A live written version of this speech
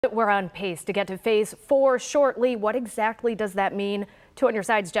We're on pace to get to phase 4 shortly. What exactly does that mean? 2 on your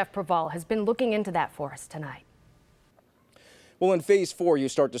side's Jeff Preval has been looking into that for us tonight. Well, in phase 4, you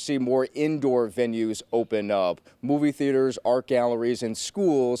start to see more indoor venues open up. Movie theaters, art galleries, and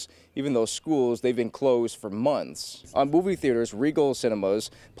schools. Even those schools, they've been closed for months. On movie theaters, Regal Cinemas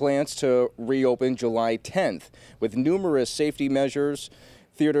plans to reopen July 10th. With numerous safety measures,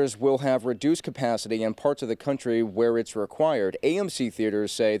 theaters will have reduced capacity in parts of the country where it's required. AMC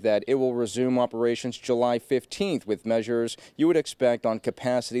theaters say that it will resume operations July 15th with measures you would expect on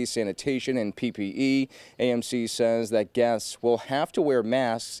capacity, sanitation, and PPE. AMC says that guests will have to wear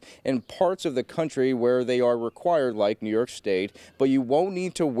masks in parts of the country where they are required, like New York State, but you won't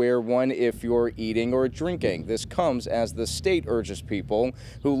need to wear one if you're eating or drinking. This comes as the state urges people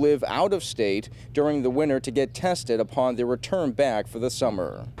who live out of state during the winter to get tested upon their return back for the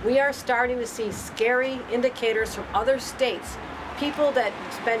summer. We are starting to see scary indicators from other states. People that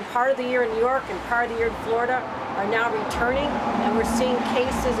spend part of the year in New York and part of the year in Florida are now returning, and we're seeing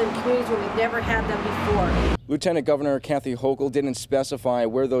cases in communities where we've never had them before. Lieutenant Governor Kathy Hochul didn't specify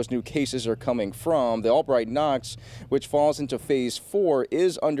where those new cases are coming from. The Albright Knox, which falls into phase 4,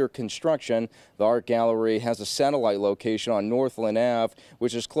 is under construction. The art gallery has a satellite location on Northland Ave,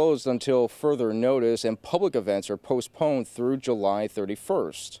 which is closed until further notice, and public events are postponed through July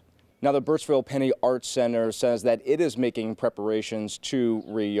 31st. Now, the Birchville Penny Arts Center says that it is making preparations to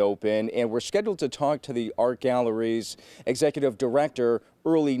reopen, and we're scheduled to talk to the art gallery's executive director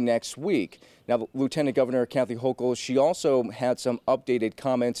early next week. Now, Lieutenant Governor Kathy Hochul, she also had some updated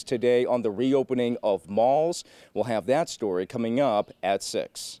comments today on the reopening of malls. We'll have that story coming up at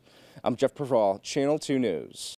 6. I'm Jeff Preval, Channel 2 News.